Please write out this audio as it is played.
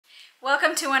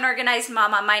Welcome to Unorganized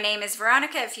Mama. My name is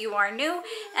Veronica if you are new,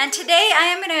 and today I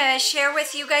am going to share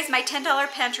with you guys my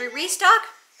 $10 pantry restock.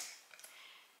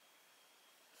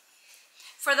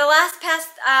 For the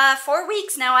past 4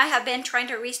 weeks now, I have been trying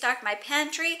to restock my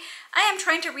pantry. I am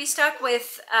trying to restock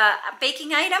with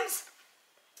baking items,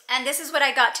 and this is what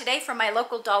I got today from my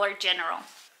local Dollar General.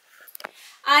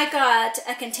 I got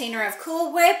a container of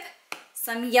Cool Whip,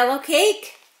 some yellow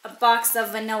cake, a box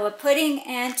of vanilla pudding,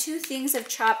 and 2 things of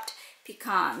chopped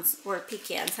pecans, or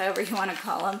pecans, however you want to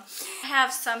call them. I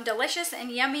have some delicious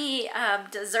and yummy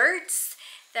desserts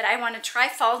that I want to try,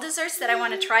 fall desserts that I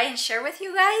want to try and share with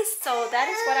you guys. So that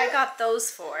is what I got those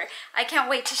for. I can't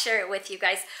wait to share it with you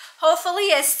guys.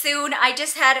 Hopefully as soon, I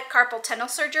just had carpal tunnel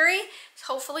surgery.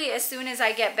 Hopefully as soon as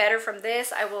I get better from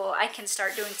this, I can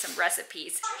start doing some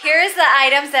recipes. Here's the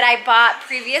items that I bought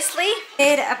previously.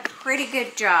 Did a pretty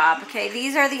good job. Okay,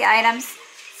 these are the items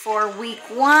for week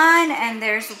 1, and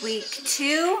there's week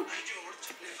 2.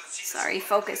 Sorry,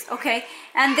 focus. Okay,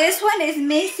 and this one is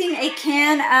missing a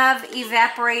can of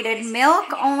evaporated milk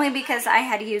only because I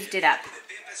had used it up.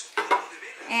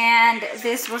 And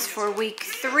this was for week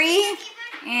 3,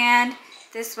 and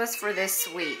this was for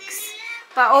this week's.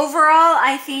 But overall,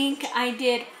 I think I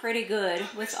did pretty good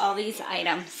with all these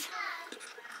items.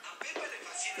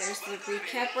 There's the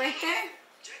recap right there.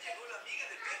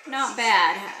 Not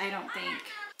bad, I don't think.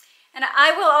 And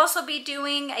I will also be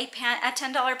doing a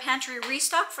 $10 pantry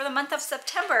restock for the month of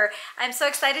September. I'm so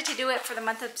excited to do it for the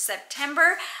month of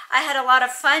September. I had a lot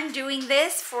of fun doing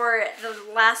this for the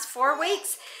last 4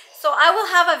 weeks. So I will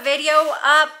have a video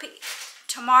up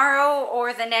tomorrow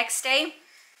or the next day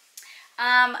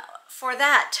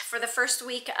for the first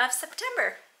week of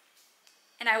September.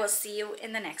 And I will see you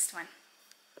in the next one.